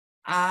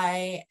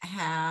I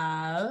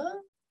have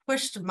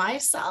pushed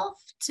myself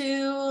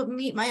to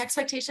meet my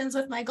expectations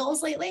with my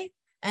goals lately.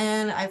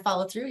 And I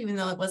followed through, even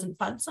though it wasn't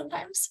fun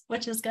sometimes,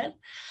 which is good.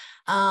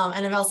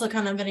 And I've also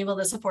kind of been able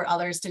to support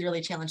others to really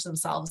challenge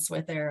themselves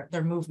with their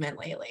movement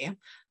lately,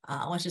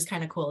 which is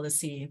kind of cool to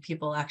see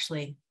people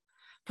actually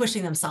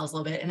pushing themselves a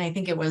little bit. And I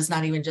think it was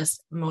not even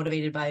just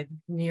motivated by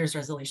New Year's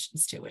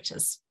resolutions too, which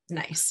is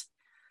nice.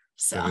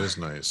 So it is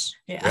nice.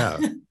 Yeah.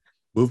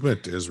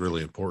 Movement is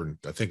really important.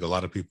 I think a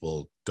lot of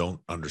people don't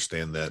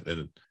understand that.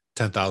 And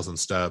 10,000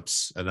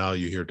 steps. And now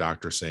you hear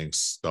doctors saying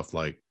stuff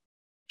like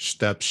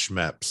steps,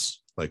 schmeps,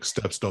 like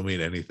steps don't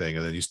mean anything.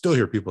 And then you still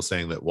hear people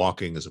saying that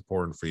walking is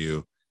important for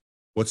you.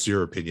 What's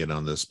your opinion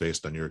on this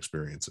based on your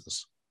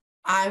experiences?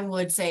 I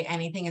would say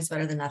anything is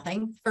better than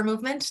nothing for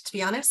movement, to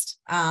be honest.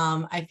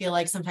 I feel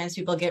like sometimes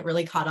people get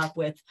really caught up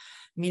with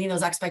meeting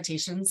those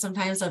expectations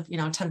sometimes of,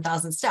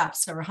 10,000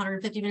 steps or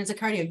 150 minutes of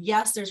cardio.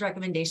 Yes, there's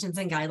recommendations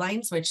and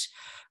guidelines, which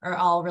are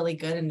all really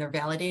good and they're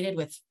validated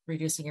with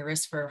reducing your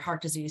risk for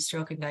heart disease,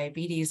 stroke, and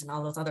diabetes, and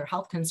all those other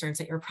health concerns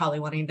that you're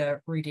probably wanting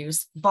to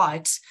reduce.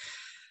 But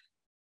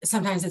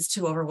sometimes it's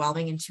too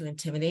overwhelming and too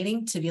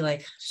intimidating to be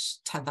like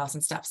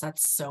 10,000 steps.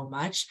 That's so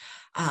much.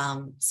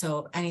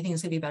 So anything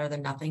is going to be better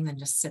than nothing than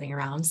just sitting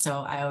around. So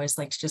I always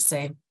like to just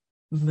say,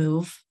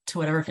 move to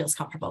whatever feels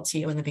comfortable to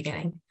you in the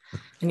beginning.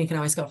 And you can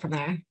always go from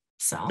there.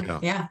 So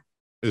yeah.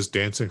 Is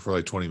dancing for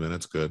like 20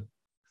 minutes good?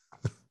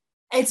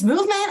 It's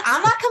movement.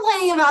 I'm not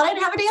complaining about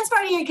it. Have a dance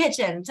party in your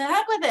kitchen. To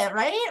heck with it,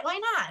 right? Why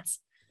not?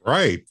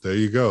 Right. There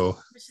you go.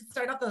 We should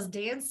start off those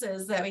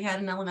dances that we had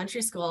in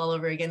elementary school all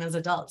over again as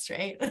adults,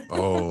 right?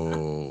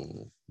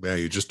 Oh, yeah.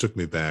 You just took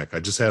me back. I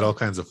just had all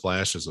kinds of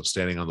flashes of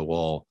standing on the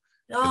wall.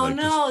 Oh, like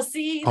no.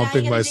 See,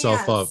 pumping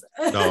myself up.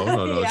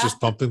 No. Yeah. Just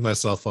pumping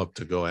myself up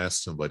to go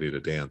ask somebody to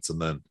dance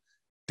and then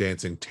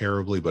dancing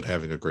terribly, but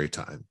having a great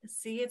time.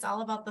 See, it's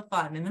all about the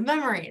fun and the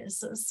memories.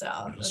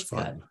 So that's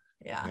fun.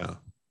 Good. Yeah.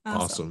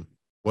 Awesome.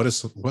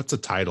 What's the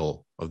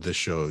title of this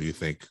show, you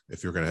think,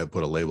 if you're going to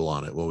put a label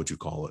on it? What would you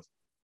call it?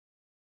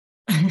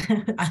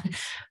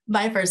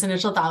 My first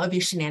initial thought would be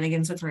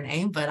Shenanigans with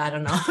Renee, but I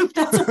don't know if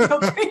that's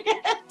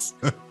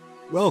appropriate.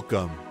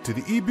 Welcome to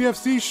the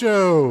EBFC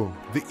Show,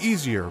 the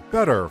easier,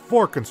 better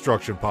for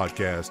construction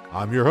podcast.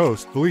 I'm your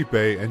host, Felipe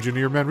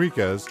Engineer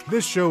Manriquez.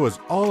 This show is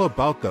all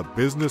about the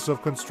business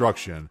of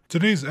construction.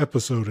 Today's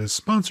episode is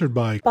sponsored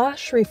by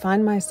Bosch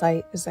Refine My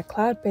Site is a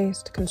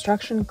cloud-based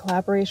construction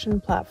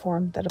collaboration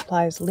platform that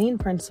applies lean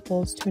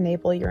principles to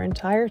enable your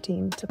entire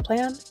team to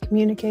plan,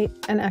 communicate,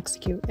 and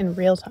execute in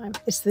real time.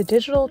 It's the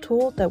digital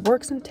tool that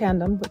works in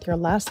tandem with your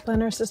last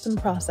planner system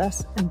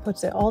process and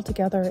puts it all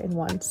together in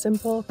one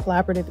simple,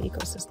 collaborative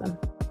ecosystem.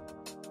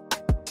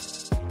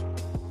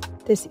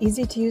 This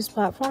easy-to-use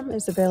platform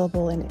is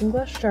available in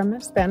English,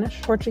 German,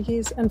 Spanish,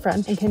 Portuguese, and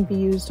French, and can be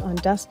used on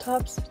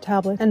desktops,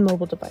 tablets, and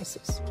mobile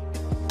devices.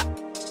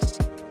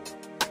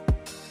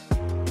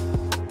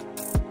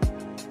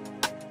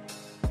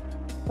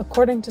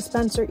 According to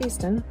Spencer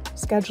Easton,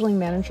 scheduling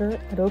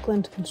manager at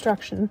Oakland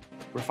Construction,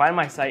 Refine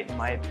My Site, in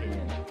my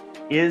opinion,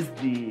 is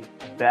the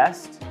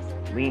best,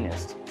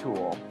 leanest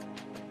tool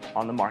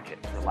on the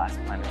market for last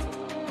planner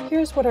system.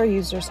 Here's what our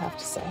users have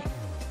to say.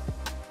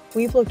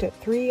 We've looked at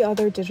 3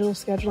 other digital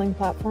scheduling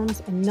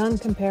platforms and none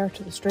compare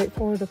to the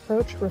straightforward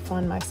approach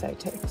Refine My Site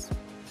takes.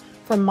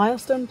 From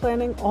milestone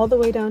planning all the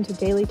way down to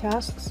daily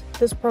tasks,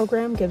 this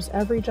program gives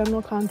every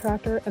general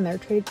contractor and their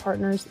trade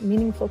partners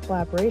meaningful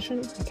collaboration,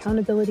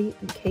 accountability,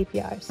 and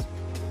KPIs.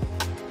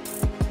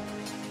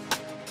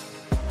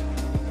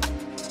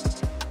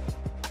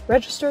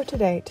 Register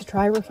today to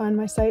try Refine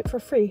My Site for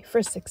free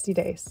for 60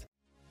 days.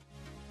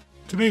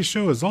 Today's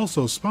show is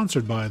also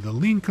sponsored by the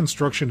Lean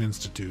Construction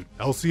Institute.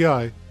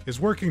 LCI is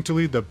working to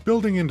lead the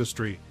building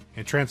industry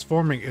in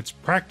transforming its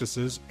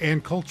practices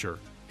and culture.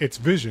 Its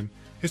vision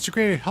is to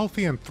create a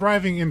healthy and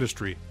thriving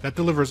industry that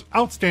delivers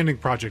outstanding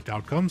project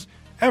outcomes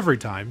every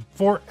time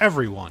for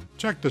everyone.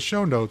 Check the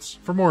show notes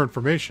for more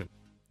information.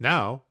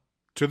 Now,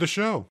 to the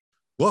show.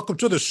 Welcome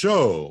to the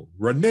show,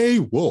 Renee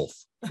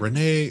Wolf.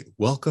 Renee,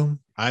 welcome.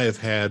 I have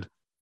had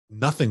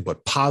nothing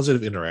but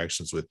positive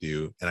interactions with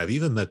you. And I've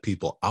even met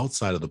people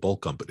outside of the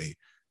Bolt Company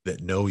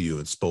that know you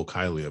and spoke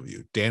highly of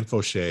you. Dan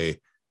Fauché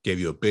gave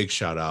you a big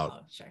shout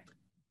out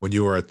when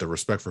you were at the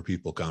Respect for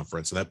People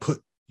conference. And that put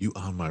you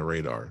on my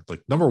radar.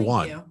 Like, number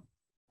one,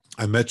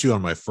 I met you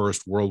on my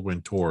first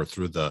whirlwind tour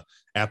through the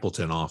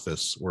Appleton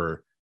office,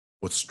 where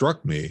what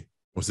struck me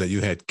was that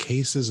you had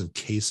cases and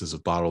cases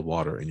of bottled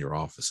water in your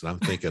office. And I'm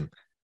thinking,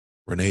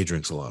 Renee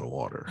drinks a lot of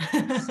water.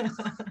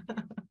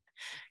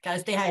 Gotta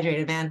stay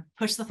hydrated, man.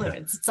 Push the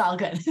fluids. It's all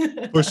good.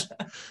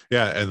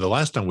 Yeah. And the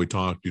last time we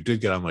talked, you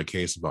did get on my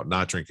case about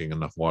not drinking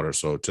enough water.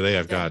 So today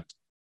I've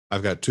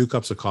got 2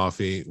 cups of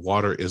coffee.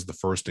 Water is the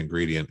first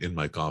ingredient in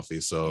my coffee.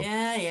 So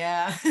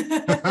yeah.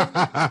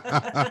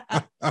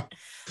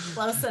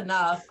 Close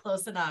enough,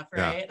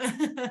 right?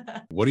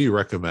 Yeah. What do you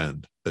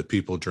recommend that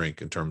people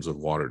drink in terms of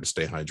water to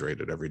stay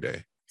hydrated every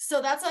day?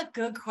 So that's a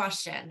good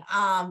question.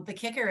 The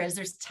kicker is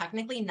there's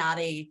technically not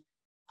a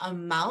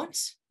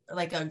amount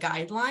like a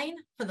guideline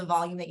for the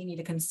volume that you need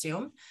to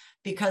consume,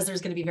 because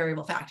there's going to be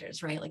variable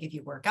factors, right? Like if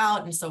you work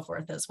out and so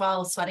forth as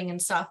well, sweating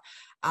and stuff.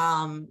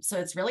 So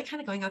it's really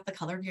kind of going off the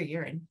color of your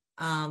urine,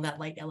 that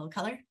light yellow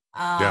color.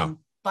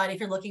 But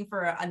if you're looking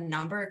for a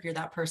number, if you're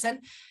that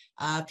person,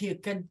 a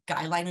good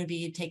guideline would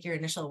be take your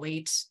initial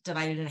weight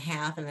divided in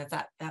half, and that's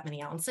that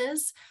many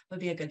ounces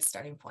would be a good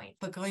starting point.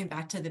 But going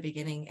back to the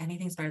beginning,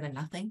 anything's better than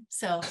nothing.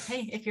 So,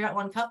 hey, if you're at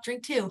 1 cup,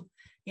 drink 2, or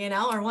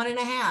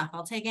 1.5,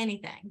 I'll take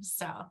anything.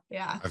 So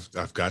yeah.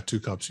 I've got 2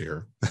 cups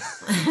here.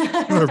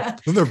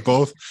 they're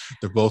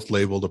both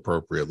labeled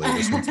appropriately.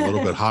 This one's a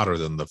little bit hotter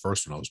than the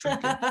first one I was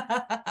drinking.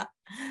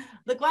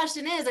 The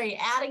question is, are you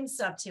adding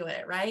stuff to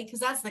it, right? Because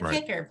that's the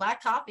kicker.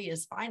 Black coffee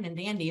is fine and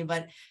dandy,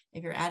 but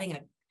if you're adding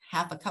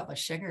half a cup of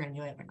sugar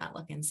into it, we're not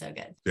looking so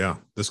good. Yeah,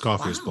 this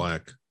coffee is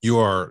black. You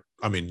are,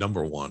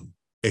 number one,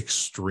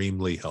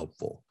 extremely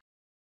helpful.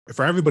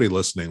 For everybody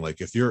listening,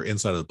 like if you're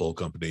inside of the Bull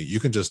Company, you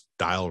can just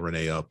dial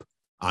Renee up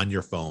on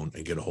your phone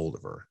and get a hold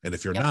of her. And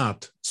if you're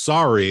not,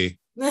 sorry,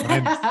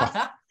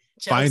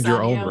 find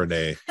your own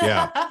Renee.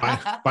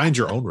 Yeah, find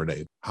your own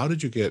Renee. How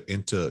did you get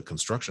into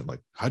construction? Like,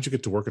 how'd you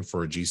get to working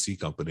for a GC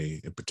company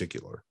in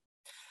particular?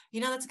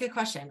 That's a good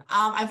question.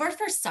 I've worked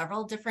for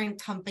several different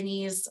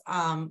companies,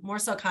 more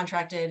so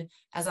contracted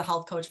as a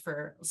health coach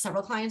for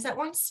several clients at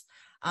once.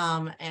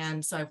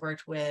 And so I've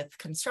worked with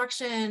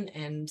construction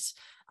and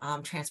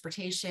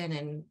transportation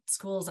and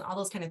schools and all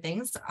those kind of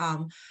things,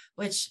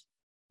 which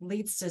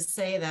leads to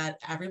say that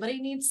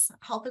everybody needs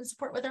help and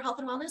support with their health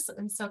and wellness.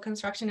 And so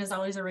construction is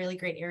always a really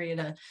great area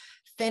to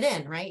fit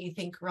in, right? You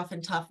think rough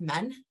and tough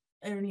men,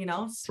 and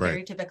it's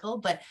very typical,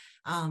 but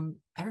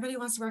everybody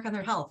wants to work on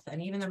their health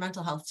and even their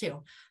mental health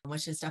too,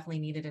 which is definitely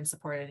needed and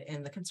supported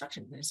in the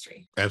construction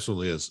industry.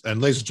 Absolutely is.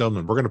 And ladies and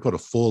gentlemen, we're going to put a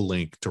full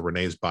link to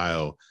Renee's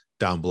bio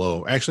down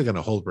below. We're actually going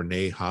to hold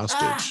Renee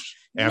hostage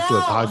after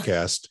the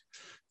podcast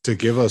to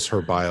give us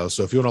her bio.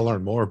 So if you want to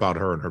learn more about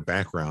her and her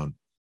background,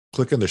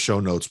 click in the show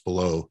notes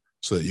below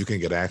so that you can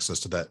get access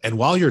to that. And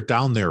while you're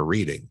down there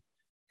reading,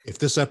 if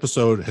this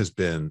episode has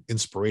been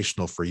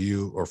inspirational for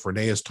you, or if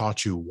Renee has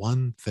taught you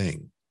one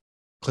thing,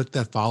 click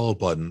that follow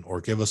button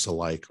or give us a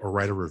like or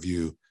write a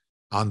review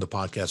on the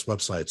podcast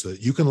website so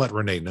that you can let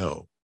Renee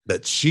know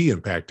that she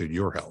impacted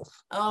your health.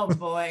 Oh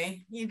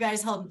boy, you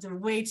guys held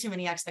way too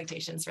many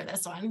expectations for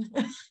this one.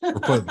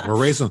 we're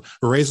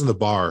raising the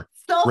bar.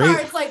 So far,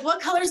 it's like,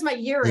 what color's my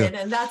urine?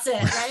 And that's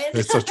it, right?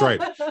 That's right.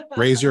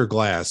 Raise your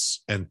glass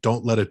and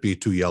don't let it be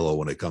too yellow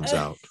when it comes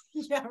out.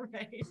 Yeah,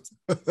 right.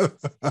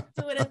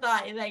 Who would have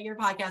thought that your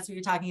podcast would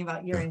be talking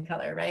about urine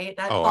color, right?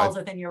 That falls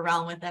within your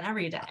realm within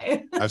every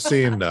day. I've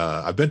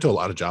been to a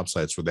lot of job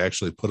sites where they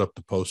actually put up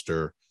the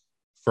poster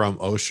from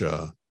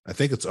OSHA. I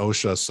think it's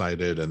OSHA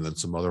cited, and then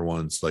some other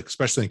ones, like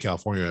especially in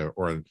California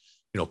or in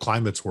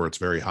climates where it's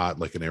very hot,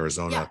 like in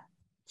Arizona. Yeah.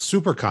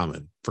 Super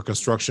common for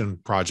construction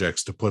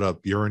projects to put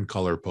up urine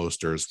color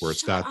posters where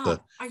it's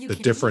got the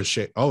different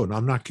shape. Oh, no,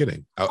 I'm not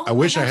kidding. I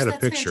wish I had a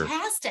picture.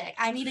 Fantastic.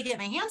 I need to get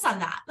my hands on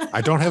that.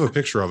 I don't have a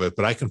picture of it,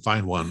 but I can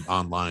find one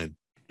online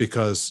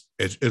because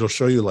it'll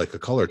show you like a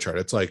color chart.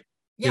 It's like,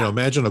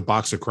 imagine a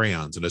box of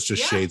crayons and it's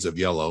just shades of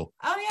yellow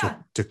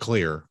to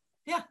clear.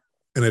 Yeah.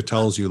 And it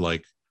tells you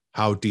like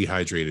how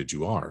dehydrated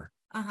you are.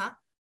 Uh-huh.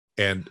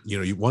 And,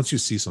 once you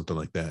see something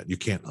like that, you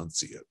can't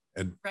unsee it.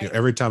 And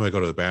every time I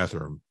go to the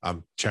bathroom,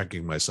 I'm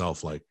checking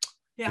myself like,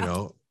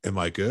 am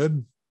I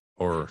good?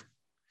 Or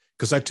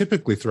because I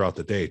typically throughout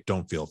the day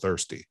don't feel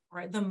thirsty.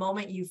 Right. The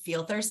moment you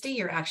feel thirsty,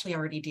 you're actually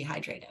already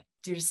dehydrated.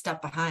 You're just a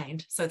step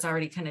behind. So it's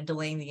already kind of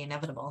delaying the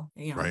inevitable,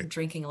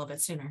 drinking a little bit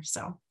sooner.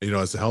 So,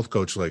 as a health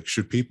coach, like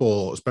should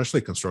people,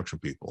 especially construction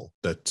people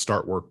that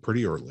start work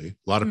pretty early,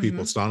 a lot of people,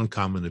 it's not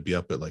uncommon to be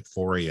up at like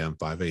 4 a.m.,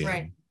 5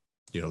 a.m.,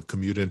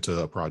 commute into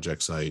a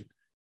project site.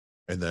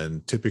 And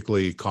then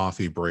typically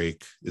coffee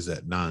break is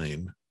at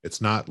 9. It's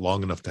not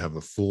long enough to have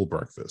a full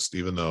breakfast,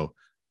 even though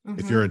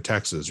if you're in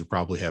Texas, you're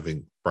probably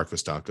having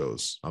breakfast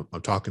tacos.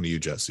 I'm talking to you,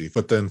 Jesse.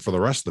 But then for the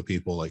rest of the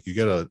people, like you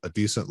get a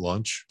decent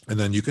lunch and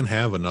then you can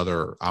have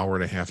another hour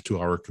and a half,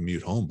 2-hour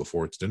commute home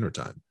before it's dinner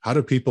time. How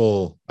do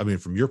people,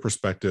 from your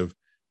perspective,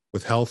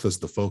 with health as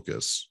the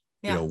focus,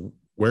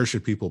 where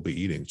should people be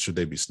eating? Should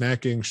they be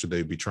snacking? Should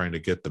they be trying to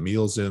get the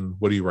meals in?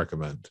 What do you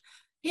recommend?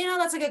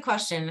 That's a good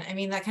question.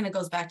 That kind of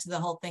goes back to the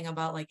whole thing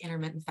about like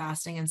intermittent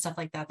fasting and stuff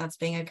like that. That's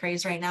being a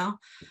craze right now.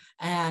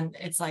 And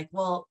it's like,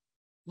 well,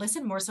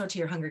 listen more so to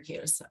your hunger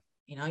cues.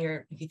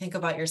 If you think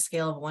about your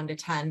scale of 1 to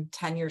 10,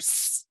 10, you're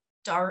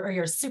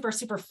you're super,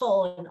 super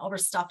full and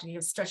overstuffed and you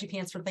have stretchy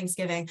pants for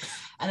Thanksgiving.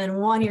 And then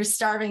 1, you're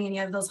starving and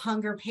you have those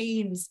hunger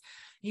pains.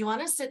 You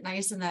want to sit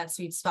nice in that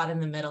sweet spot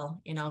in the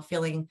middle,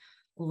 feeling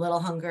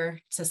little hunger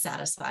to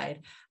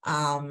satisfied.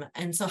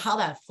 And so how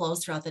that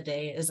flows throughout the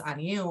day is on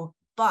you.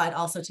 But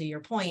also to your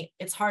point,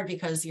 it's hard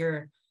because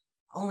you're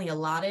only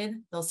allotted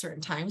those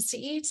certain times to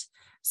eat.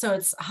 So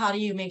it's how do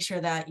you make sure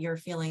that you're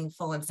feeling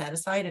full and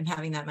satisfied and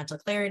having that mental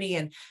clarity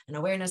and an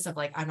awareness of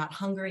like, I'm not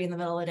hungry in the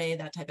middle of the day,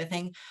 that type of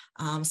thing.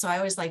 So I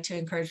always like to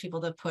encourage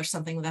people to push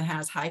something that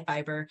has high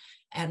fiber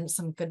and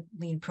some good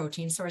lean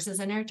protein sources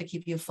in there to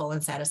keep you full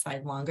and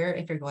satisfied longer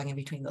if you're going in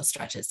between those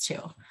stretches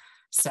too.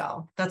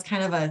 So that's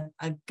kind of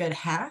a good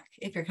hack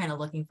if you're kind of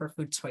looking for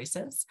food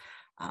choices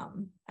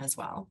as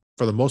well.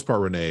 For the most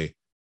part, Renee,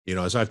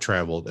 as I've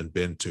traveled and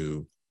been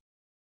to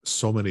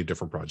so many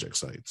different project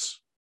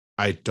sites,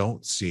 I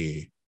don't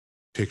see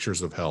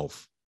pictures of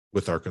health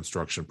with our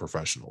construction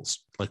professionals.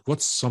 Like,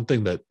 what's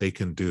something that they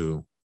can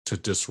do to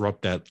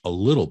disrupt that a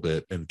little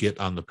bit and get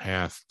on the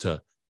path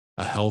to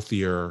a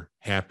healthier,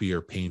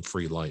 happier,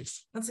 pain-free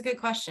life? That's a good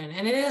question.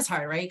 And it is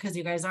hard, right? Because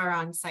you guys are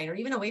on site or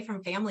even away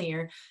from family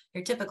or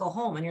your typical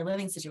home and your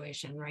living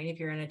situation, right? If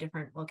you're in a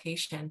different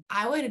location,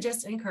 I would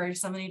just encourage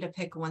somebody to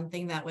pick one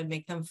thing that would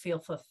make them feel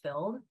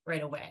fulfilled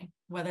right away,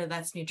 whether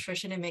that's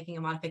nutrition and making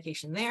a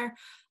modification there,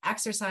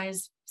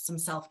 exercise, some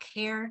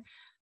self-care.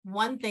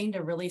 One thing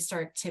to really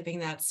start tipping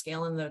that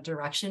scale in the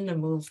direction to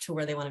move to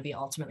where they want to be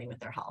ultimately with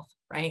their health,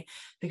 right?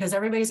 Because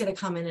everybody's going to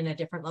come in a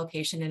different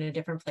location, in a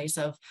different place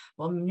of,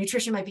 well,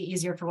 nutrition might be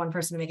easier for one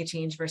person to make a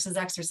change versus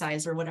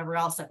exercise or whatever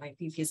else that might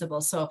be feasible.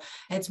 So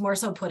it's more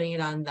so putting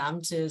it on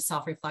them to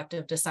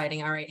self-reflective,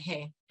 deciding, all right,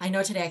 hey, I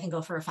know today I can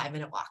go for a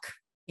 5-minute walk,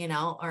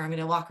 or I'm going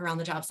to walk around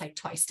the job site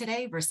twice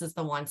today versus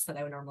the once that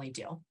I would normally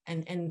do.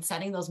 And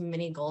setting those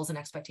mini goals and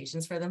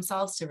expectations for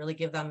themselves to really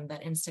give them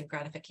that instant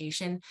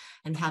gratification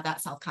and have that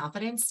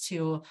self-confidence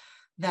to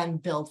then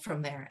build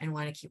from there and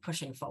want to keep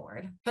pushing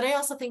forward. But I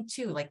also think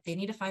too, like they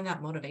need to find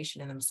that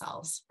motivation in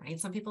themselves, right?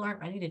 Some people aren't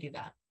ready to do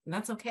that, and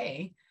that's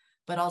okay.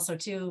 But also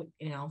too,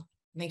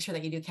 make sure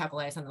that you do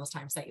capitalize on those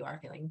times that you are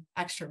feeling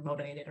extra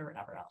motivated or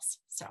whatever else.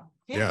 So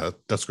yeah,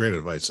 that's great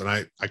advice. And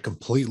I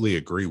completely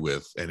agree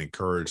with and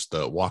encourage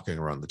the walking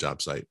around the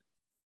job site.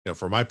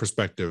 From my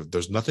perspective,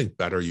 there's nothing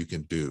better you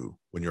can do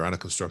when you're on a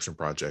construction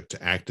project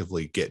to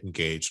actively get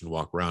engaged and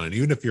walk around. And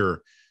even if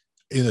you're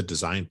in the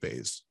design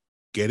phase,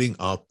 getting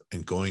up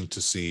and going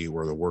to see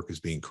where the work is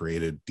being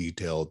created,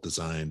 detailed,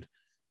 designed,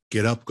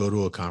 get up, go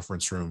to a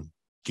conference room,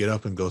 get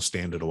up and go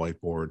stand at a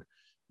whiteboard.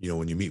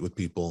 When you meet with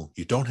people,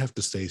 you don't have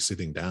to stay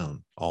sitting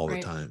down all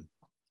the time.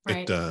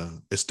 Right.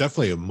 It's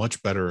definitely a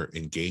much better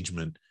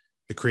engagement.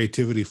 The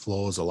creativity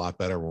flows a lot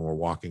better when we're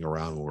walking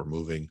around, when we're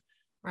moving.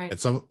 Right. And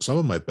some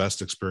of my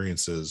best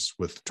experiences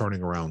with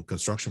turning around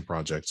construction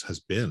projects has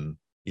been,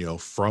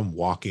 from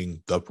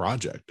walking the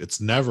project. It's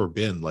never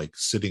been like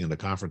sitting in the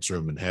conference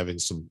room and having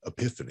some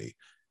epiphany.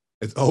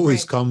 It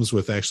always comes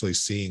with actually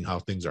seeing how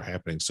things are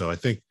happening. So I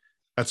think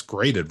that's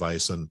great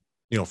advice. And,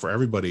 for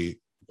everybody,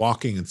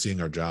 walking and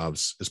seeing our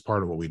jobs is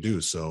part of what we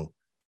do. So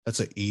that's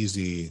an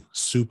easy,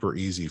 super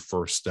easy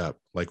first step.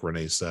 Like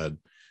Renee said,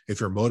 if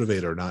you're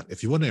motivated or not,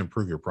 if you want to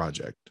improve your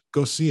project,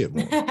 go see it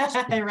more.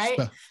 Right.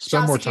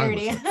 Spend more time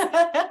with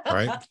it.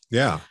 Right.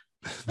 Yeah.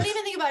 But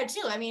even think about it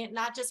too. I mean,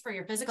 not just for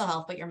your physical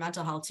health, but your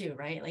mental health too,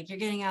 right? Like you're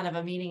getting out of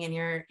a meeting and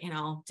you're,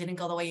 didn't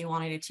go the way you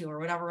wanted it to, or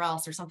whatever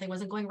else, or something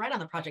wasn't going right on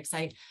the project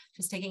site,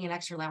 just taking an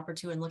extra lap or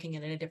two and looking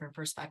at it in a different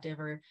perspective,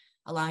 or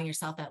allowing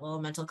yourself that little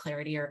mental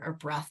clarity or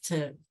breath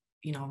to,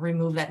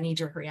 remove that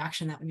knee-jerk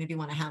reaction that we maybe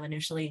want to have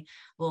initially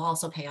will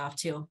also pay off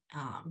too,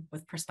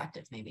 with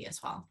perspective maybe as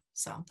well.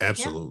 So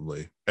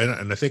absolutely. Yeah.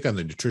 And I think on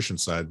the nutrition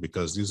side,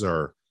 because these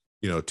are,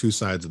 two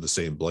sides of the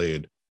same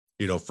blade,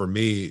 for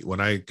me,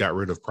 when I got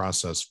rid of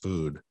processed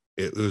food,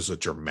 it was a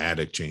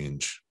dramatic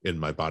change in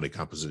my body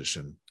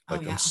composition.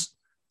 Like I'm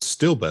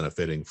still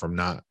benefiting from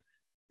not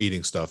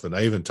eating stuff. And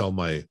I even tell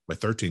my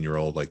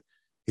 13-year-old, like,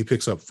 he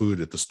picks up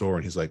food at the store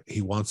and he's like,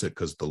 he wants it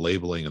because the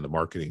labeling and the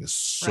marketing is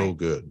so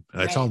good.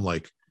 And I tell him,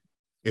 like,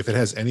 if it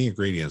has any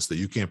ingredients that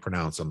you can't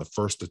pronounce on the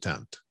first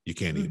attempt, you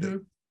can't eat it.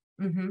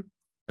 And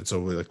so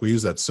we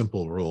use that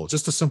simple rule,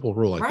 just a simple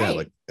rule like that.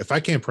 Like if I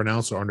can't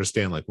pronounce or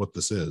understand like what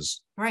this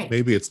is,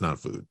 maybe it's not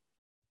food.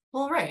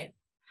 Well, right.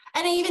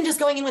 And even just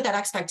going in with that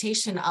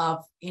expectation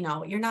of,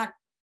 you're not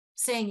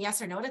saying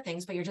yes or no to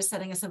things, but you're just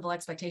setting a simple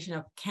expectation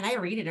of, can I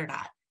read it or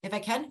not? If I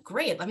can,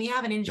 great, let me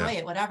have and enjoy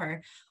it,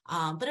 whatever.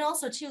 But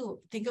also too,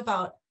 think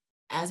about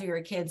as we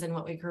were kids and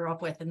what we grew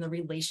up with and the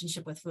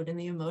relationship with food and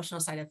the emotional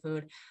side of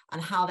food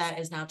and how that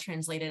is now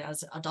translated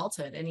as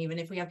adulthood. And even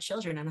if we have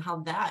children and how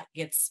that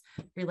gets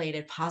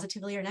related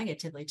positively or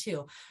negatively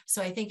too.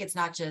 So I think it's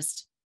not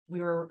just, we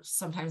were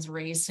sometimes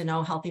raised to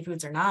know healthy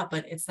foods or not,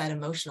 but it's that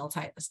emotional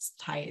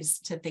ties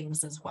to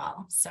things as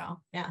well. So,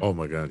 yeah. Oh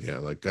my God. Yeah.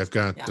 Like I've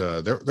got,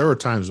 there were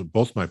times when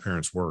both my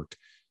parents worked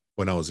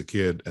when I was a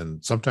kid,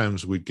 and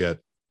sometimes we'd get,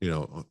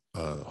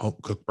 home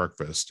cooked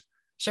breakfast.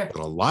 Sure.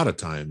 But a lot of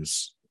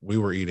times we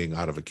were eating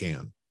out of a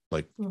can,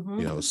 like,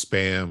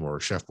 Spam or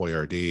Chef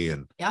Boyardee.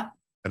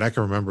 And I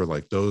can remember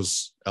like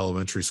those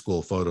elementary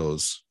school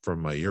photos from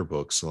my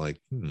yearbooks,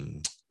 like,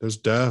 there's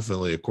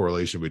definitely a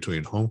correlation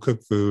between home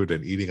cooked food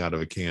and eating out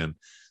of a can.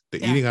 The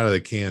eating out of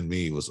the can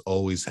me was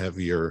always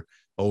heavier,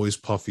 always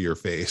puffier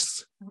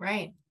face.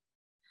 Right.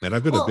 And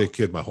I've been a big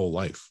kid my whole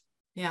life.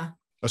 Yeah.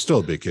 I'm still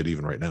a big kid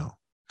even right now.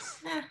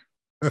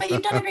 but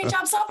you've done a great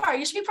job so far.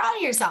 You should be proud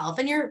of yourself,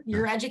 and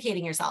you're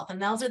educating yourself.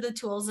 And those are the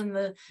tools and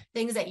the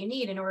things that you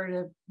need in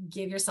order to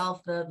give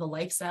yourself the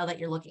lifestyle that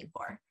you're looking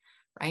for.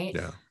 Right.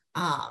 Yeah.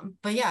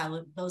 But yeah,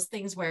 those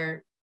things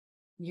where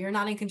you're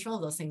not in control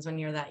of those things when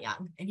you're that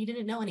young and you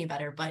didn't know any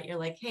better, but you're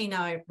like, hey,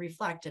 now I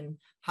reflect, and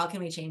how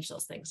can we change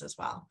those things as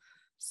well?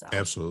 So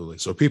absolutely.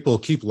 So people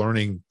keep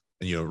learning,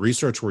 and, you know,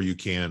 research where you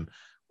can,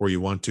 where you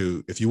want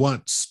to. If you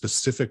want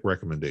specific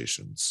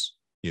recommendations,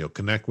 you know,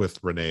 connect with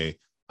Renee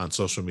on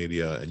social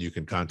media and you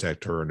can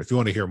contact her. And if you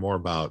want to hear more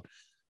about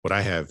what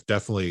I have,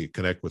 definitely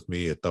connect with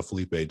me at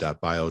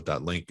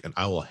thefelipe.bio.link, and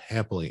I will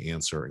happily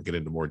answer and get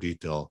into more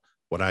detail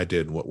what I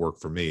did and what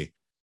worked for me.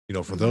 You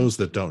know, for those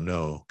that don't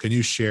know, can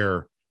you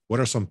share what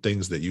are some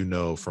things that you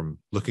know from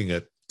looking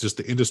at just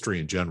the industry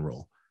in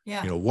general?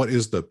 yeah. You know, what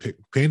is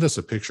paint us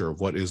a picture of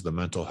what is the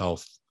mental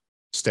health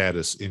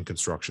status in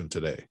construction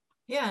today?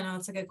 Yeah, no,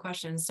 it's a good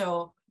question.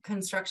 So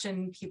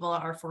construction people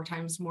are 4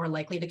 times more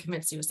likely to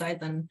commit suicide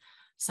than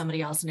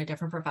somebody else in a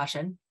different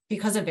profession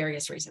because of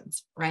various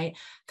reasons, right?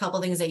 A couple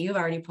of things that you've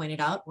already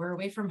pointed out: we're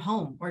away from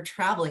home, we're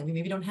traveling, we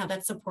maybe don't have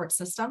that support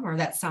system or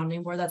that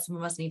sounding board that some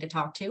of us need to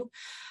talk to.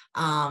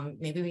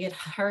 Maybe we get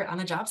hurt on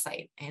a job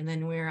site and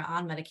then we're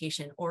on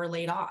medication or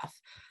laid off.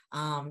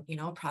 You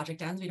know,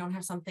 project ends, we don't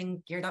have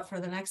something geared up for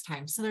the next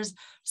time. So there's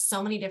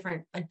so many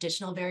different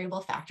additional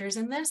variable factors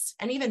in this.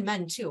 And even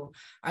men too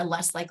are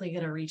less likely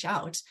going to reach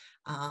out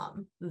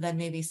than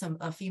maybe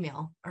a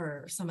female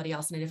or somebody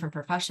else in a different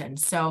profession.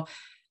 So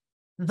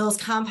those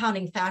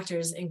compounding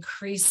factors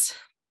increase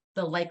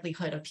the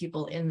likelihood of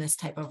people in this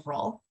type of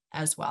role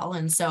as well.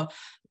 And so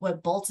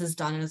what Bolt has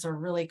done is a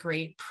really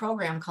great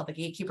program called the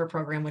Gatekeeper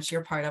program, which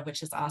you're part of,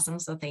 which is awesome.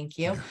 So thank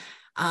you.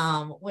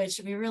 Which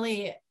we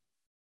really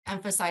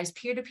emphasize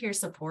peer-to-peer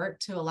support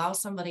to allow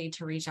somebody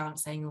to reach out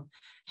saying,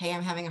 hey,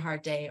 I'm having a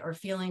hard day, or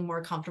feeling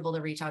more comfortable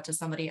to reach out to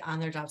somebody on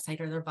their job site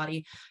or their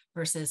buddy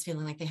versus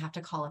feeling like they have to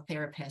call a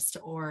therapist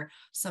or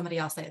somebody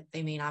else that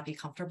they may not be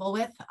comfortable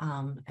with.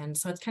 And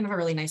so it's kind of a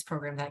really nice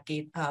program that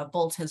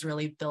Bolt has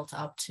really built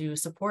up to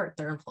support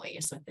their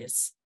employees with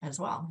this as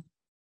well.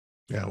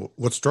 Yeah.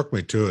 What struck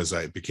me too, as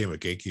I became a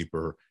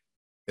gatekeeper,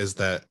 is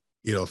that,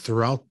 you know,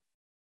 throughout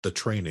the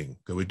training,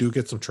 we do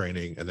get some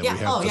training, and then we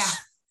have this.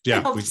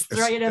 Yeah,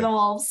 throw you to the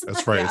wolves.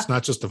 That's right. Yeah. It's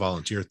not just a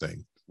volunteer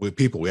thing.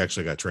 We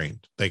actually got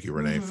trained. Thank you,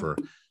 Renee, for,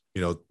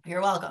 you know,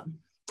 you're welcome,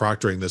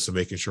 proctoring this and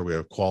making sure we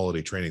have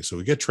quality training. So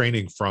we get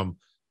training from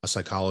a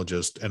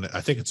psychologist, and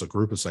I think it's a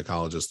group of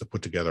psychologists that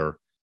put together,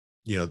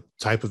 you know,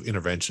 type of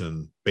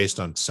intervention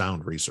based on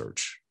sound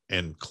research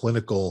and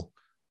clinical,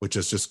 which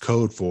is just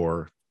code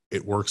for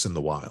it works in the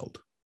wild.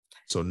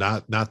 So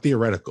not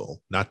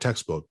theoretical, not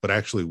textbook, but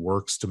actually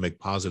works to make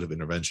positive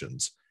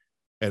interventions.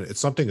 And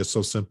it's something that's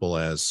so simple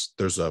as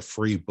there's a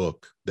free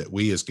book that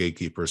we as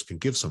gatekeepers can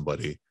give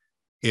somebody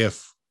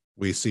if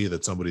we see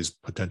that somebody's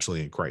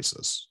potentially in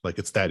crisis. Like,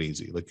 it's that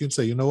easy. Like, you can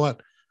say, you know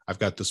what, I've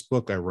got this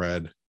book I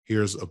read.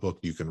 Here's a book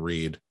you can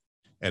read.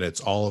 And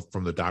it's all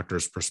from the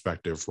doctor's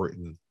perspective,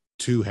 written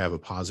to have a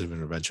positive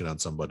intervention on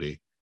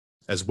somebody,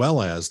 as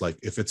well as, like,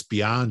 if it's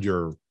beyond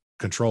your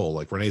control,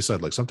 like Renee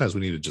said, like sometimes we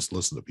need to just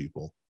listen to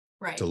people,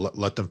 right, to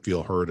let them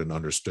feel heard and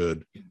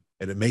understood.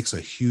 And it makes a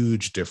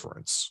huge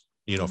difference.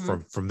 You know,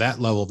 from that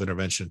level of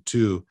intervention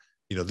to,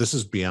 you know, this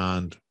is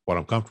beyond what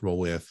I'm comfortable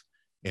with,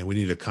 and we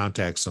need to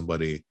contact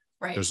somebody.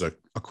 Right. There's a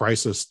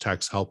crisis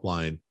text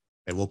helpline,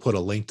 and we'll put a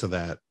link to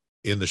that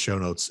in the show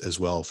notes as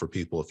well for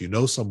people. If you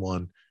know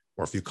someone,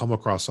 or if you come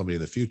across somebody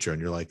in the future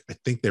and you're like, I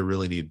think they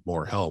really need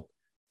more help,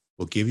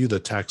 we'll give you the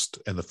text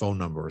and the phone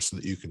number so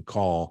that you can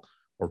call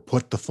or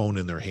put the phone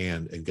in their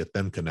hand and get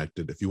them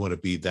connected if you want to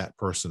be that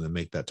person and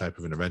make that type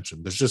of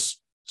intervention. There's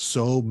just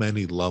so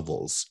many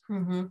levels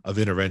of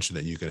intervention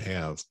that you can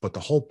have, but the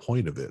whole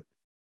point of it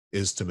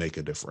is to make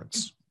a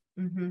difference.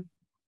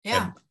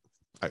 Yeah.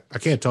 And I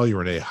can't tell you,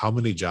 Renee, how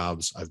many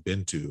jobs I've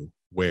been to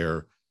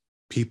where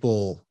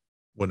people,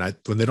 when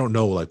they don't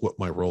know like what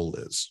my role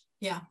is,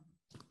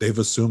 they've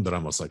assumed that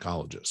I'm a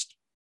psychologist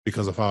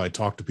because of how I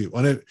talk to people.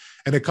 And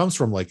it comes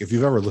from, like, if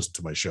you've ever listened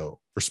to my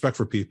show, respect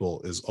for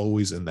people is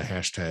always in the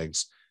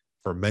hashtags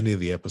for many of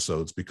the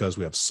episodes, because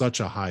we have such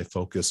a high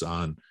focus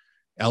on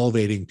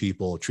elevating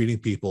people, treating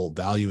people,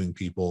 valuing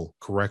people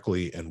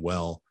correctly and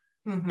well,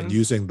 and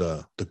using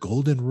the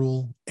golden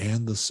rule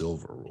and the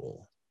silver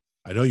rule.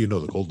 I know you know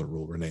the golden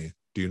rule, Renee.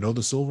 Do you know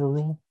the silver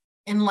rule?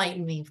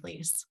 Enlighten me,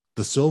 please.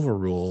 The silver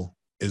rule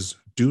is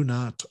do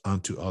not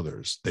unto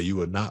others that you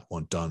would not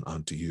want done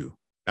unto you.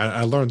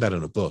 I learned that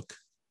in a book.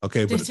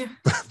 Okay,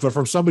 but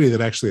from somebody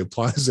that actually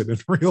applies it in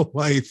real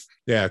life.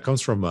 Yeah, it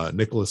comes from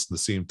Nicholas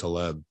Nassim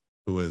Taleb,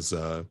 who is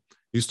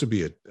used to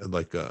be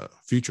a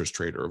futures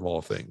trader of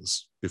all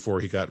things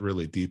before he got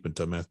really deep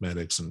into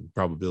mathematics and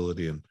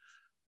probability and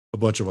a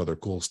bunch of other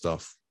cool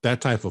stuff.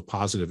 That type of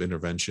positive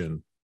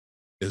intervention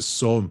is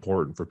so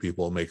important for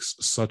people. It makes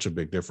such a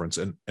big difference.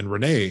 And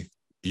Renee,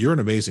 you're an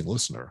amazing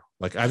listener.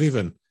 Like, I've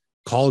even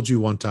called you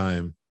one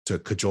time to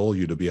cajole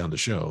you to be on the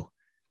show.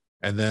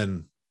 And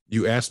then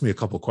you asked me a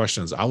couple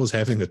questions. I was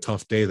having a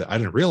tough day that I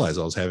didn't realize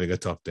I was having a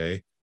tough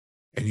day.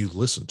 And you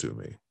listened to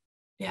me.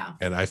 Yeah.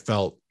 And I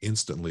felt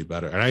instantly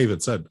better. And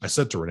I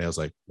said to Renee, I was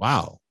like,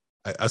 wow.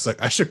 I was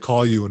like, I should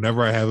call you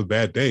whenever I have a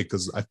bad day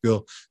because I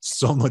feel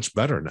so much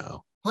better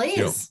now.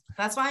 Please.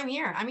 That's why I'm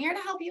here. I'm here to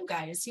help you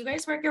guys. You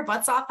guys work your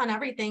butts off on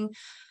everything.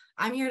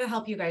 I'm here to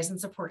help you guys and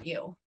support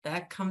you.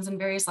 That comes in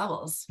various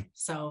levels.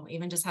 So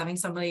even just having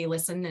somebody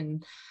listen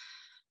and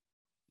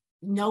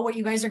know what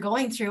you guys are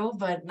going through,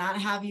 but not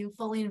have you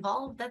fully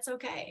involved, that's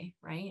okay.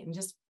 Right. And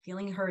just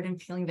feeling heard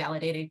and feeling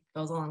validated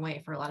goes a long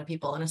way for a lot of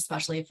people. And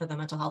especially for the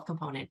mental health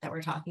component that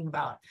we're talking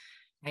about.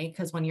 Right.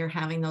 Because when you're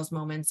having those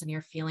moments and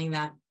you're feeling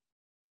that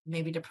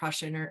maybe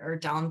depression or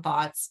down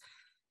thoughts,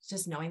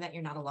 just knowing that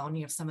you're not alone,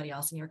 you have somebody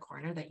else in your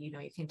corner that you know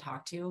you can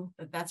talk to,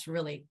 that's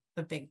really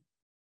the big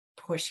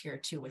push here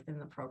too within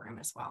the program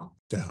as well.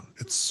 Yeah,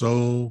 it's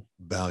so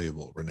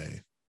valuable,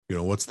 Renee.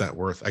 What's that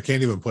worth? I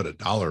can't even put a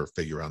dollar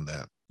figure on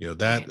that.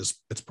 That is,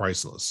 it's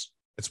priceless.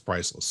 It's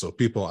priceless. So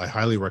people, I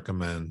highly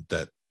recommend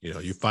that,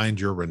 you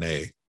find your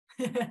Renee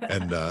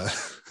and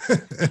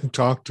and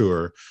talk to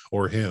her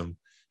or him,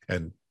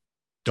 and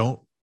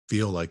don't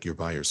feel like you're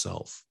by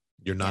yourself.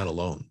 You're not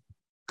alone.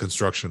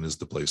 Construction is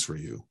the place for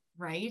you.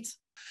 Right.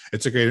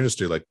 It's a great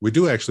industry. Like, we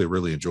do actually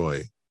really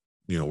enjoy,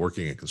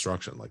 working in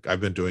construction. Like,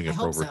 I've been doing it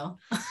for over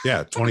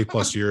 20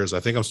 plus years. I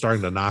think I'm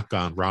starting to knock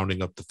on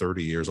rounding up to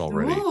 30 years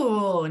already.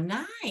 Oh,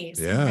 nice.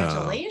 Yeah.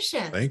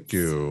 Congratulations. Thank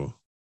you.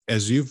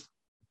 As you've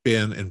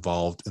been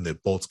involved in the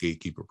Bolts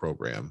Gatekeeper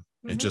program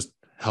and just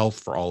health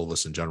for all of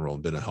us in general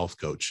and been a health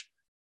coach,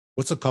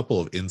 what's a couple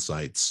of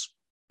insights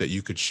that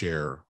you could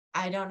share?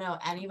 I don't know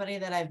anybody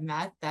that I've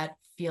met that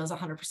feels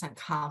 100%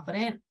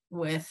 confident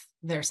with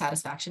their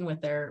satisfaction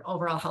with their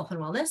overall health and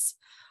wellness,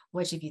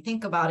 which, if you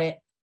think about it,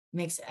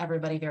 makes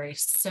everybody very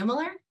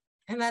similar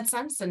in that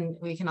sense. And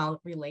we can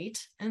all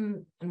relate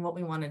in what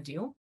we want to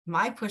do.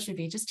 My push would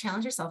be just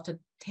challenge yourself to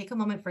take a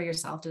moment for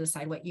yourself to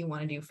decide what you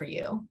want to do for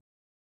you.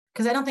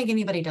 Because I don't think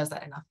anybody does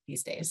that enough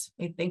these days.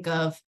 We think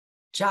of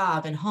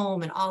job and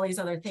home and all these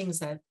other things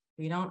that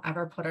we don't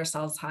ever put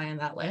ourselves high on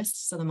that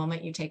list. So the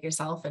moment you take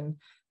yourself and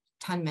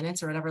 10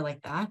 minutes or whatever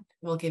like that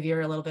will give you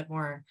a little bit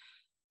more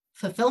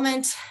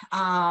fulfillment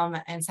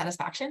and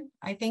satisfaction,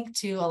 I think,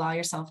 to allow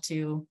yourself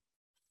to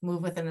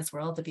move within this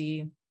world to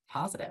be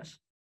positive.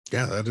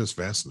 Yeah, that is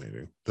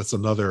fascinating. That's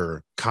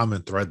another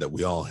common thread that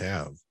we all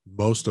have.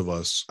 Most of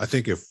us, I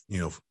think, if,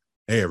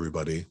 hey,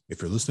 everybody,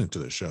 if you're listening to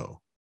the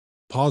show,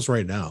 pause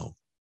right now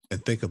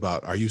and think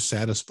about, are you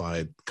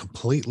satisfied,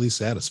 completely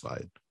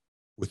satisfied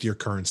with your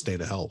current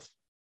state of health?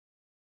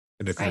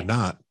 And if you're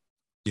not,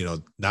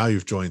 now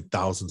you've joined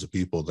thousands of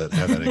people that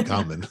have that in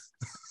common.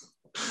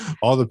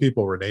 All the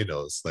people Renee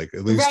knows, like,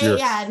 at least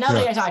nobody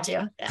I talk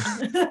to.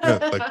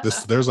 Like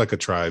this, there's like a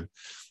tribe.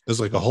 There's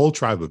like a whole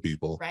tribe of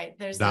people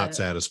There's not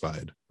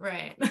satisfied.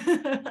 Right.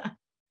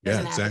 There's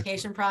an exactly.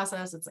 application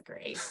process. It's a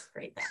great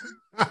thing.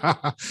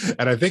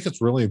 And I think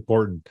it's really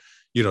important,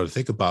 to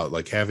think about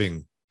like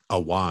having a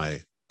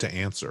why to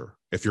answer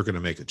if you're going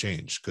to make a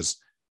change. Because,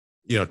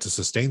 to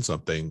sustain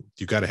something,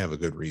 you got to have a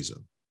good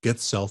reason. Get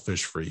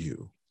selfish for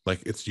you.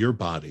 Like, it's your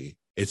body.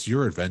 It's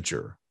your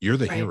adventure. You're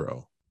the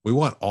hero. We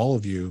want all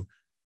of you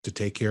to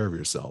take care of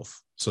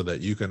yourself so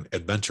that you can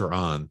adventure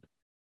on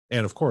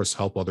and, of course,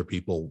 help other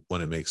people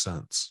when it makes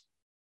sense.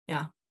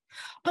 Yeah.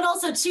 But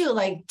also, too,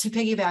 like, to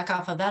piggyback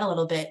off of that a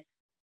little bit,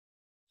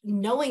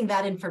 knowing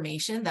that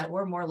information that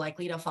we're more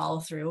likely to follow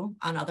through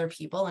on other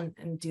people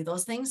and do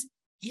those things,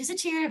 use it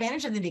to your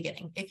advantage in the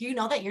beginning. If you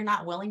know that you're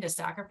not willing to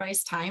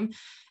sacrifice time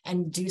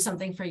and do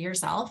something for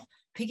yourself,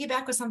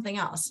 piggyback with something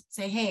else.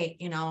 Say, hey,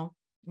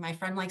 my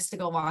friend likes to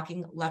go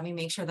walking. Let me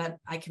make sure that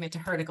I commit to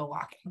her to go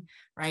walking,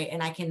 right?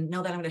 And I can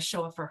know that I'm going to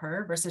show up for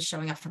her versus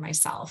showing up for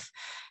myself.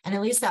 And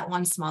at least that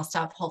one small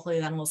step, hopefully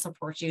then will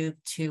support you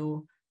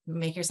to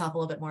make yourself a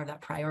little bit more of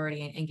that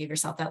priority and give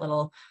yourself that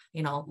little,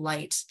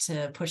 light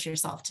to push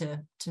yourself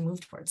to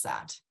move towards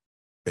that.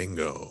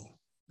 Bingo.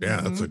 Yeah,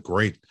 that's a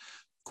great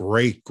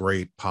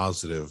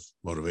positive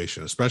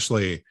motivation,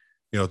 especially,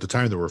 at the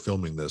time that we're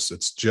filming this.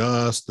 It's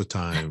just the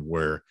time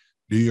where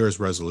New Year's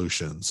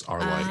resolutions are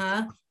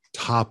like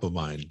top of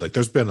mind. Like,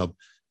 there's been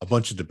a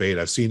bunch of debate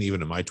I've seen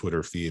even in my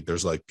Twitter feed.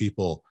 There's like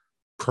people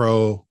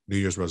pro New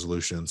Year's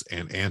resolutions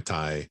and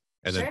anti,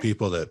 and then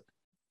people that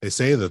they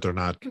say that they're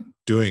not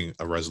doing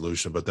a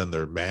resolution, but then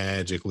they're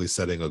magically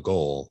setting a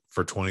goal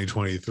for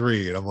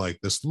 2023. And I'm like,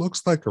 this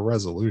looks like a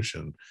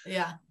resolution.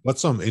 Yeah.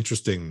 What's some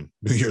interesting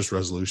New Year's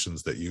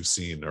resolutions that you've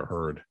seen or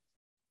heard?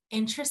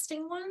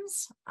 Interesting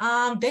ones.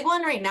 Big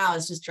one right now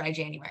is just dry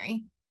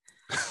January.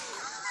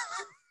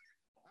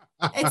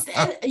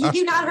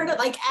 You've not heard it.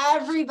 Like,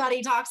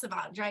 everybody talks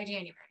about dry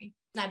January,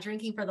 not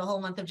drinking for the whole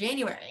month of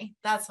January.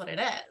 That's what it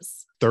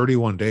is.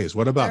 31 days.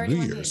 What about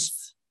New Year's?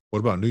 Days. What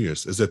about New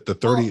Year's? Is it the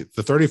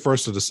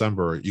 31st of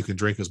December? You can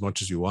drink as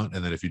much as you want.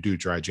 And then if you do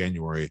dry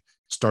January,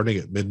 starting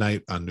at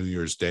midnight on New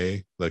Year's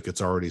Day, like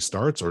it's already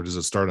starts, or does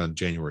it start on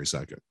January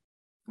 2nd?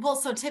 Well,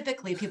 so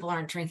typically people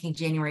aren't drinking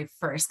January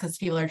 1st because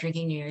people are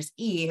drinking New Year's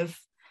Eve.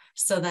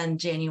 So then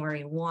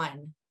January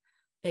 1,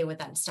 they would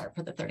then start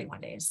for the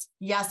 31 days.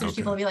 Yes, there's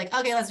people who be like,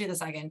 okay, let's do the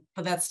second,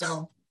 but that's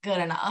still good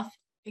enough.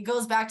 it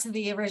goes back to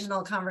the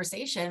original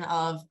conversation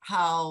of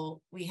how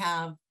we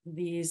have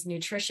these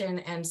nutrition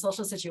and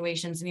social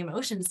situations and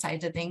emotions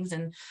tied to things.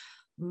 And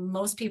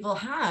most people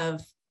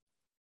have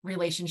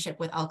relationship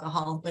with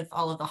alcohol with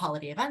all of the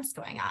holiday events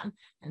going on.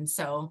 And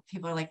so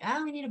people are like,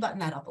 oh, we need to button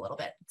that up a little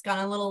bit. It's gone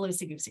a little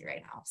loosey-goosey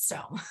right now. So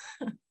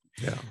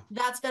Yeah.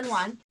 that's been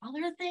one.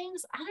 Other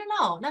things, I don't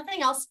know,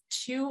 nothing else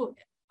too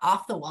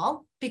off the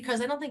wall,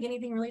 because I don't think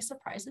anything really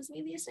surprises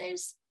me these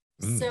days.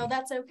 So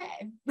that's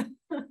okay.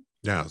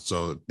 Yeah.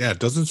 So yeah, it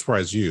doesn't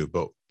surprise you,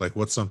 but like,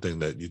 what's something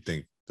that you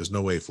think there's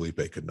no way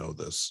Felipe could know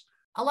this?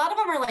 A lot of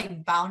them are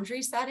like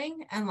boundary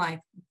setting and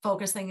like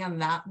focusing on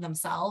that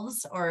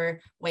themselves, or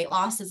weight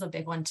loss is a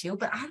big one too.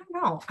 But I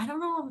don't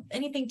know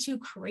anything too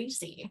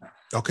crazy.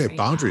 Okay. right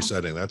Boundary now.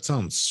 setting. That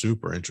sounds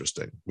super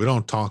interesting. We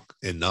don't talk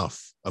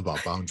enough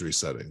about boundary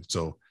setting.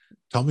 So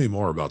tell me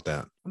more about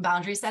that.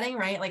 Boundary setting,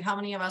 right? Like how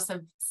many of us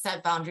have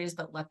set boundaries,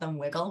 but let them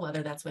wiggle,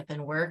 whether that's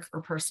within work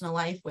or personal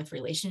life with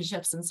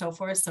relationships and so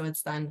forth. So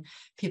it's then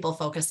people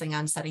focusing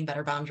on setting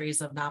better boundaries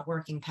of not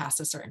working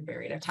past a certain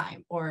period of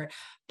time, or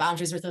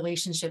boundaries with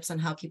relationships and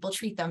how people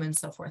treat them and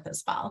so forth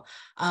as well.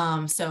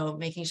 So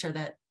making sure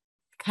that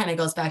kind of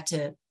goes back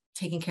to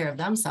taking care of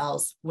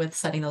themselves with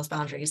setting those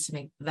boundaries to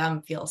make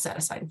them feel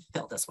satisfied and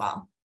fulfilled as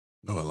well.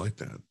 Oh, I like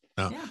that.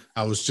 Now, Yeah.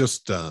 I was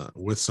just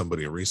with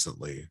somebody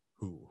recently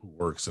who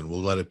works, and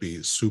we'll let it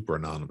be super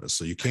anonymous.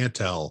 So you can't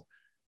tell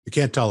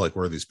like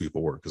where these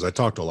people work, because I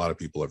talk to a lot of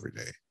people every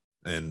day.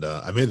 And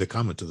I made the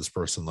comment to this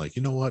person, like,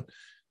 you know what,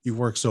 you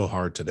work so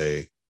hard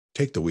today,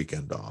 take the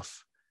weekend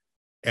off.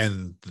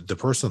 And the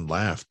person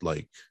laughed,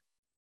 like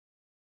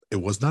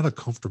it was not a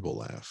comfortable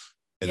laugh.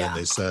 And then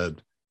they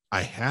said,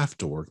 I have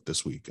to work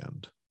this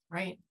weekend.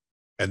 Right.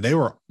 And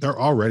they're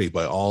already,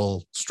 by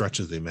all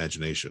stretches of the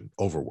imagination,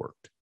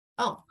 overworked.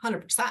 Oh,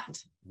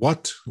 100%.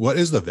 What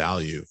is the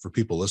value for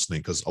people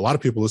listening? Because a lot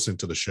of people listening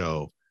to the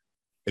show,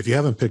 if you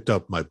haven't picked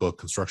up my book,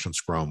 Construction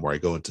Scrum, where I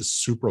go into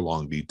super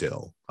long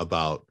detail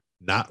about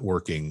not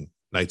working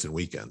nights and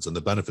weekends and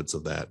the benefits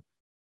of that,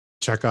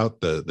 check out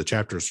the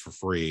chapters for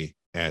free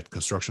at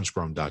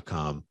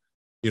constructionscrum.com.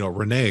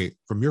 Renee,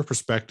 from your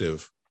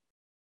perspective,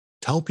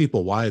 tell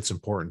people why it's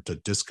important to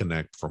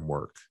disconnect from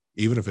work,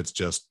 even if it's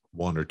just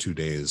 1 or 2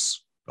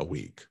 days a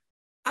week.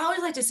 I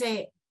always like to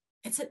say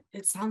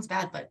it sounds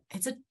bad, but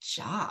it's a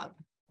job,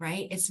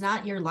 right? It's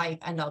not your life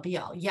end all be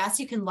all. Yes,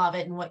 you can love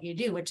it and what you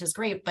do, which is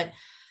great, but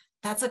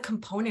that's a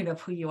component of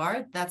who you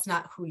are. That's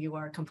not who you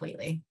are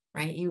completely,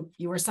 right? You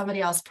were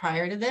somebody else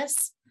prior to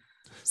this.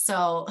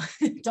 So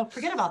don't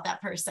forget about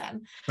that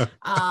person.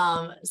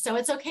 So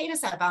it's okay to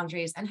set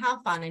boundaries and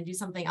have fun and do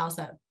something else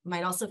that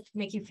might also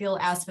make you feel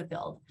as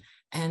fulfilled,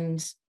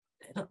 and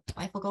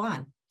life will go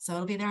on. So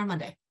it'll be there on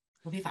Monday.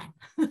 We'll be fine.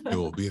 It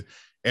will be.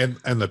 And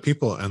the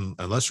people, and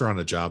unless you're on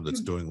a job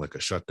that's doing like a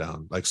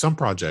shutdown, like some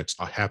projects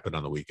happen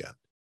on the weekend,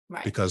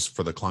 right? Because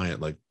for the client,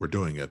 like we're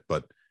doing it.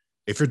 But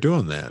if you're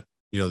doing that,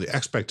 the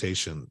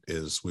expectation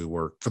is we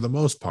work for the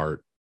most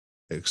part,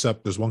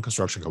 except there's one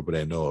construction company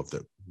I know of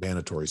that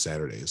mandatory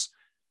Saturdays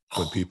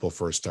when people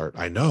first start.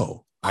 I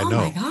know. Oh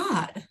my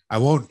God. I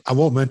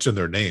won't mention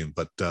their name,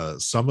 but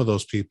some of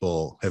those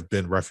people have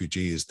been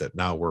refugees that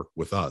now work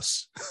with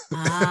us.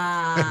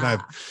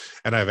 Ah.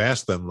 and I've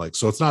asked them, like,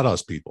 so it's not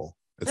us people.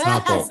 It's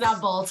not Bolt. It's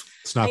not Bolt.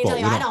 It's not I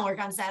Bolt. I don't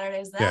work on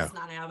Saturdays. That's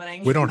not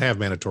happening. We don't have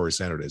mandatory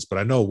Saturdays, but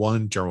I know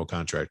one general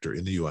contractor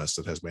in the US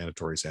that has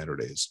mandatory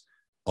Saturdays.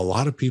 A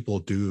lot of people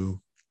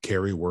do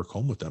carry work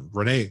home with them.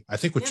 Renee, I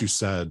think what you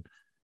said,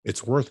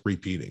 it's worth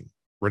repeating.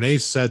 Renee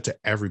said to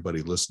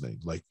everybody listening,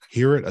 like,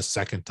 hear it a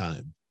second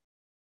time.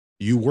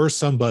 You were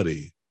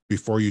somebody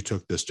before you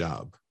took this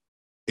job.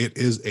 It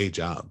is a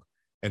job.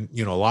 And,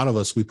 a lot of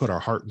us, we put our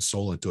heart and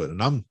soul into it.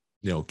 And I'm,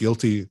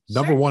 guilty.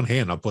 Number one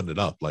hand, I'm putting it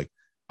up. Like,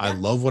 I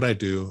love what I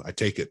do. I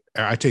take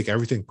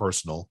everything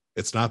personal.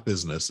 It's not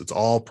business. It's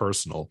all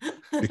personal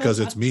because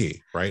it's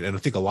me. Right. And I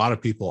think a lot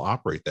of people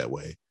operate that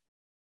way,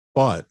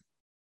 but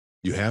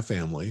you have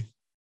family,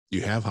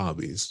 you have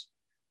hobbies,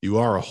 you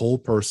are a whole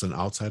person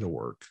outside of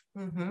work.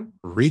 Mm-hmm.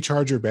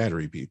 Recharge your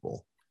battery,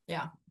 people.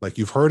 Yeah. Like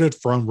you've heard it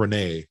from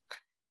Renee,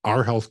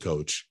 our health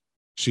coach.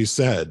 She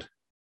said,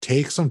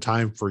 take some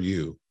time for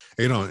you,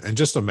 and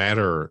just a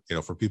matter,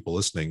 for people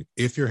listening,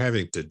 if you're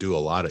having to do a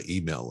lot of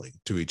emailing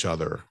to each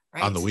other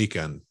on the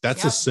weekend,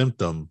 that's a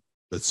symptom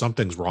that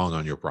something's wrong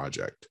on your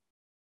project.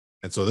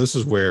 And so this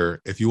is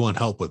where, if you want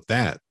help with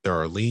that, there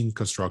are lean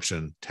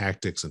construction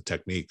tactics and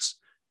techniques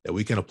that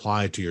we can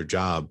apply to your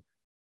job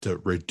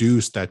to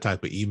reduce that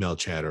type of email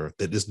chatter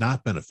that is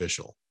not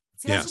beneficial.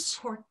 See, that's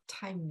poor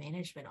time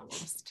management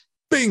almost.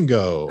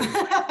 Bingo.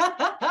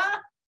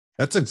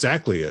 That's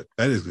exactly it.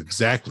 That is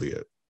exactly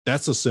it.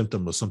 That's a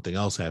symptom of something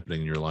else happening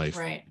in your life,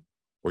 right?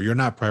 Where you're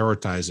not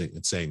prioritizing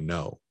and saying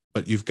no,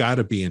 but you've got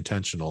to be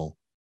intentional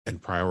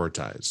and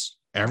prioritize.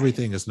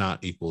 Everything is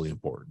not equally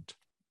important.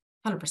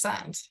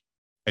 100%.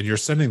 And you're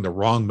sending the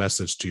wrong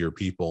message to your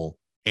people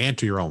and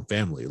to your own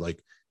family.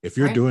 Like if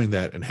you're doing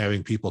that and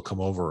having people come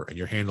over and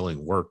you're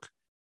handling work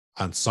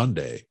on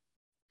Sunday,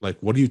 like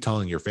what are you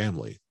telling your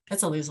family?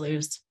 It's a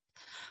lose-lose.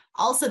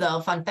 Also, though,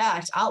 fun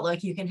fact,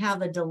 Outlook, you can have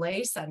the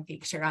delay send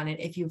feature on it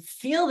if you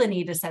feel the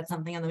need to set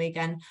something on the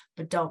weekend,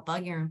 but don't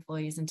bug your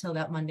employees until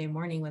that Monday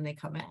morning when they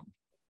come in.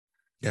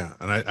 Yeah.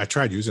 And I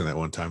tried using that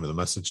one time and the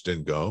message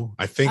didn't go.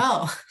 I think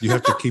Oh, you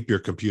have to keep your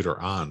computer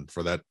on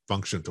for that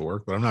function to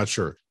work, but I'm not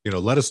sure.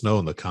 Let us know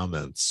in the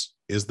comments.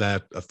 Is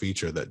that a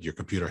feature that your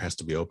computer has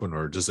to be open,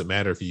 or does it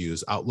matter if you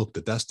use Outlook,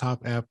 the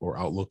desktop app, or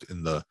Outlook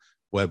in the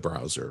web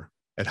browser?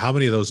 And how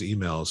many of those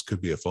emails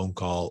could be a phone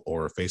call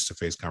or a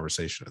face-to-face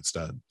conversation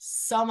instead?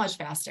 so much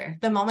faster.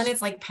 The moment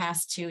it's like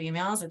past 2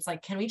 emails, it's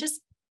like, can we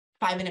just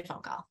 5-minute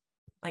phone call?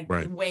 Like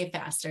Right. way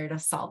faster to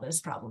solve this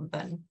problem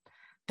than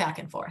back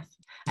and forth.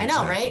 I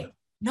Exactly. know, right?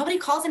 Nobody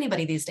calls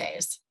anybody these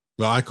days.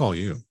 Well, I call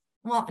you.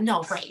 Well,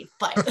 no, right.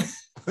 But like,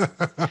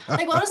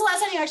 when was the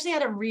last time you actually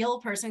had a real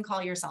person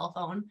call your cell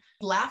phone?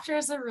 Laughter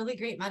is a really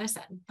great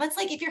medicine. But it's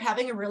like, if you're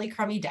having a really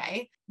crummy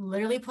day,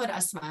 literally put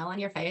a smile on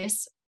your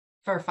face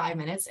for 5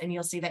 minutes and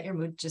you'll see that your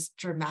mood just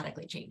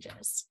dramatically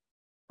changes.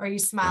 Or you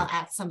smile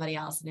at somebody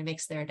else and it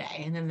makes their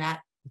day. And then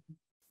that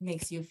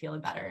makes you feel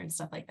better and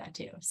stuff like that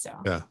too. So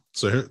Yeah.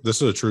 So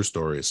this is a true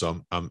story.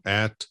 So I'm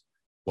at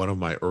one of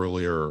my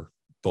earlier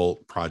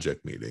Bolt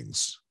project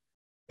meetings,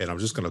 and I'm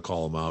just going to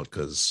call him out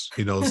because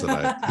he knows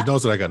that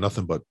I got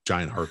nothing but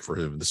giant heart for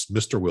him. This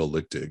Mr. Will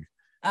Lichtig.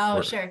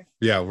 Oh, sure.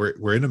 Yeah,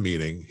 we're in a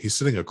meeting. He's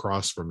sitting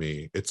across from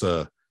me. It's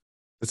an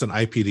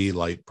IPD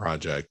light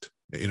project,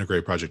 an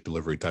integrated project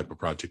delivery type of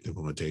project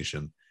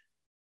implementation.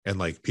 And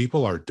like,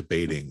 people are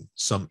debating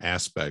some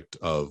aspect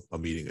of a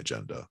meeting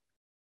agenda.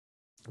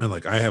 And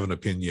like, I have an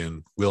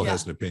opinion, Will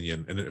has an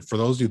opinion. And for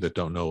those of you that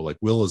don't know, like,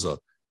 Will is a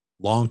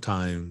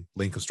longtime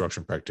lean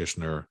construction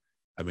practitioner.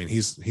 I mean,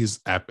 he's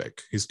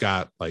epic. He's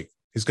got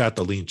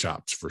the lean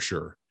chops for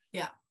sure.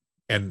 Yeah.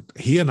 And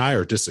he and I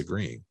are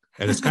disagreeing.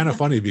 And it's kind of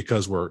funny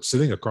because we're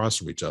sitting across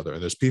from each other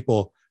and there's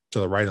people to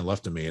the right and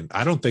left of me. And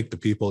I don't think the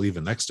people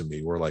even next to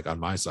me were like on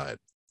my side.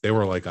 They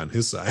were like on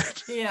his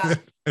side. Yeah.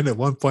 And at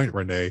one point,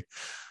 Renee,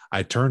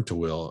 I turned to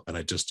Will and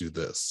I just do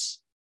this.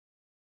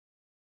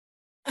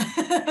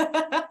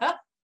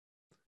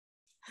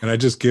 And I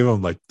just give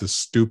him like the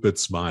stupid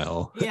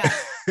smile. Yeah.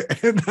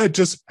 And I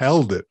just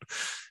held it.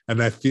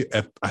 And I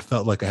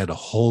felt like I had to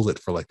hold it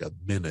for like a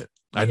minute.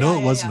 I know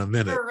it wasn't a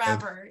minute.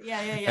 Forever.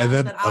 And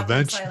then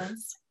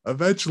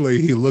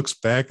eventually he looks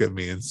back at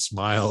me and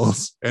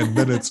smiles, and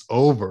then it's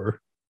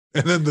over.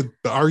 And then the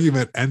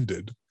argument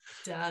ended.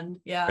 Done.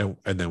 Yeah.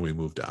 And then we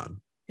moved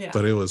on. Yeah.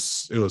 But it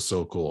was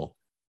so cool.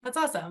 That's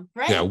awesome.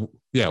 Right?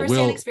 Yeah.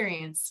 First-hand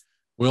experience.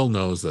 Will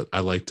knows that I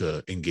like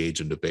to engage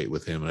in debate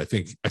with him, and I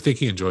think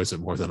he enjoys it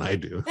more than I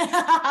do.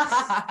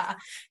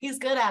 He's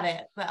good at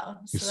it, though.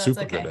 So he's that's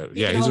super okay. good at it.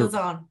 He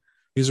Yeah,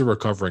 he's a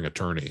recovering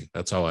attorney.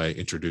 That's how I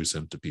introduce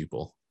him to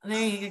people.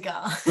 There you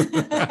go.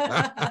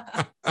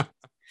 That's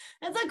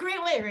a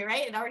great way,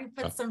 right? It already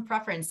puts some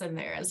preference in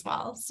there as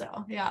well.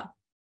 So yeah.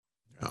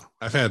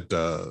 I've had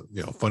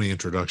funny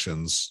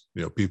introductions.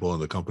 People in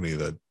the company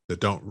that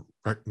don't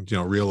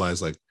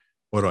realize like,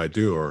 what do I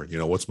do, or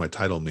what's my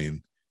title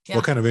mean. Yeah.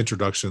 What kind of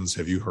introductions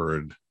have you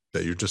heard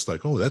that you're just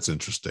like, oh, that's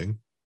interesting,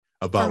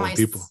 about when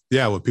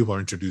people are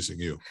introducing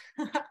you?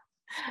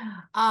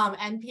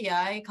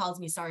 NPI calls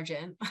me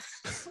Sergeant.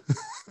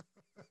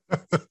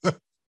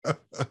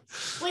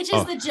 Which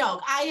is the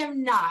joke. I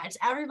am not.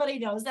 Everybody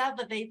knows that,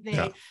 but they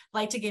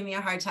like to give me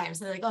a hard time.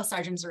 So they're like, oh,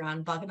 Sergeant's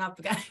around, bucking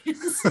up, guys.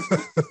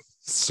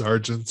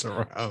 Sergeant's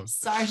around.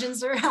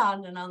 Sergeant's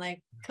around. And I'm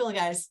like, cool,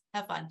 guys,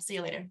 have fun. See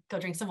you later. Go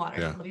drink some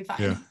water. It'll be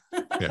fine.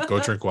 Yeah, go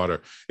drink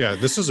water. Yeah,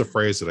 this is a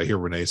phrase that I hear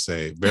Renee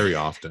say very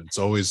often. It's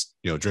always,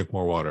 drink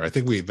more water. I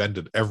think we've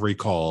ended every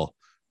call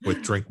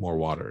with drink more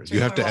water.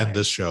 You have to end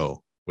this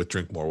show with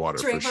drink more water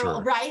for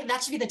sure. Right?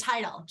 That should be the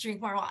title.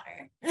 Drink more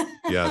water.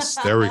 Yes,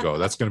 there we go.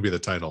 That's going to be the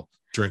title.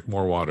 Drink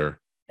more water.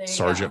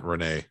 Sergeant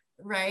Renee.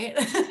 Right?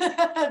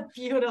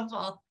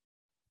 Beautiful.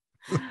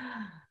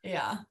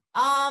 Yeah.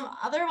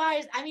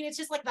 Otherwise, I mean, it's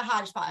just like the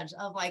hodgepodge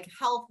of like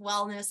health,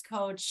 wellness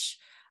coach,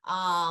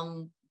 I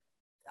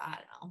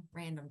don't know,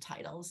 random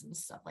titles and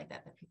stuff like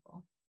that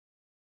people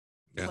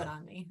put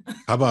on me.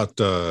 How about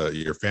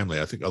your family?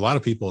 I think a lot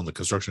of people in the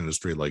construction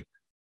industry, like,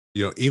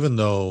 even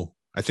though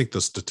I think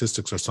the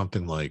statistics are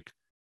something like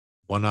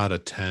 1 out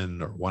of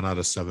 10 or 1 out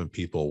of 7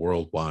 people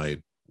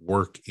worldwide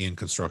work in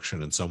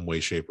construction in some way,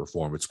 shape, or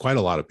form. It's quite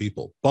a lot of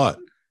people, but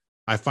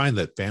I find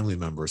that family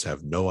members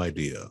have no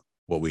idea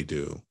what we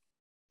do.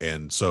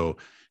 And so,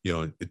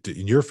 in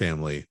your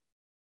family,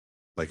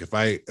 like if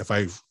I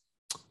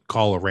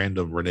call a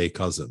random Renee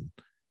cousin,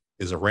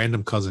 is a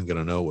random cousin going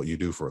to know what you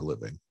do for a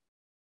living?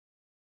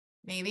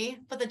 Maybe,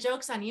 but the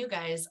joke's on you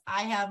guys.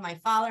 I have my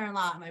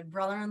father-in-law and my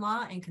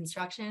brother-in-law in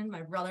construction.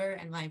 My brother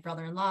and my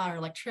brother-in-law are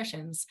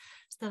electricians,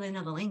 so they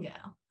know the lingo.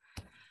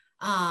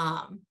 But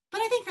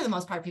I think for the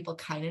most part, people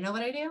kind of know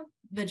what I do.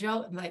 The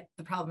joke, like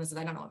the problem is that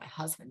I don't know what my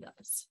husband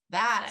does.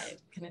 That I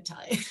couldn't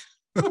tell you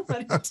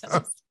what he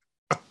does.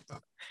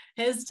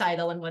 His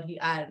title and what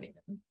I don't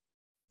even.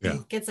 Yeah. He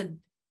gets a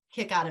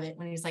kick out of it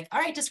when he's like, all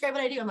right, describe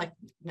what I do. I'm like,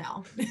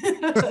 no,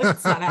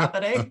 it's not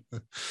happening.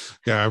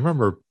 Yeah, I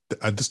remember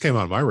this came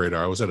on my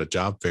radar. I was at a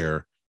job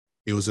fair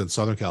it was in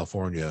Southern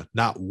California.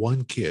 Not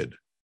one kid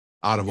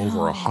out of over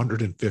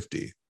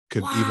 150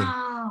 could even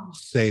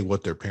say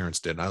what their parents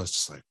did. And I was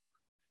just like,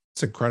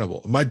 it's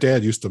incredible. My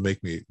dad used to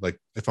make me, like,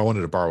 if I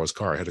wanted to borrow his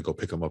car, I had to go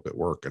pick him up at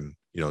work and,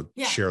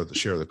 share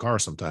the car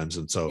sometimes.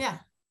 And so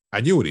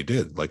I knew what he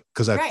did, like,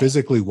 because I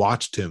physically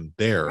watched him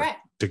there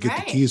to get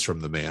the keys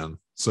from the man.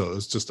 So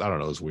it's just, I don't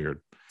know, it's weird.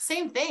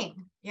 Same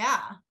thing. Yeah.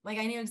 Like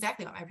I knew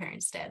exactly what my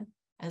parents did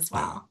as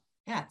well.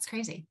 Yeah, it's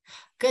crazy.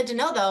 Good to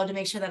know, though, to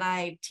make sure that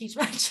I teach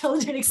my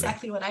children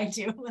exactly what I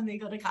do when they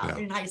go to college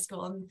and high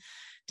school and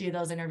do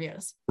those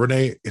interviews.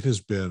 Renee, it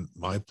has been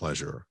my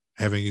pleasure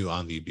having you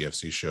on the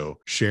EBFC show,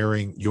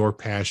 sharing your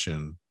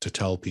passion to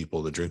tell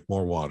people to drink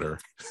more water.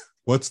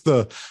 What's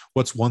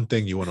one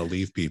thing you want to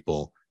leave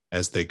people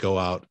as they go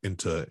out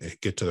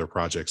get to their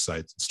project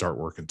sites and start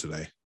working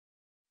today?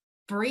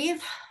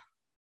 Breathe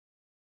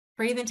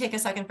and take a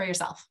second for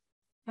yourself.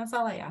 That's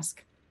all I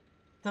ask.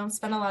 Don't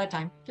spend a lot of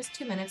time, just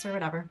 2 minutes or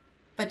whatever,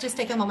 but just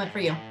take a moment for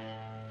you.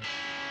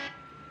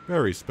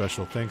 Very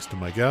special thanks to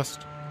my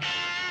guest.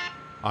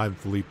 I'm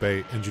Felipe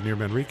Engineer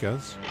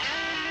Manriquez.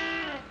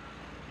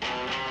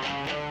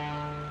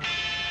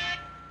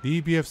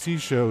 The EBFC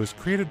show is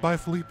created by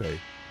Felipe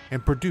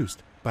and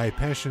produced by a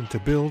passion to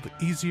build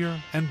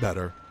easier and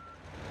better.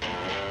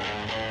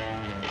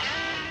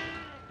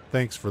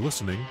 Thanks for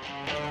listening.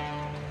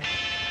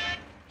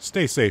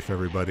 Stay safe,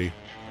 everybody.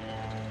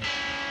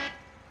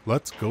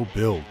 Let's go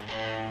build.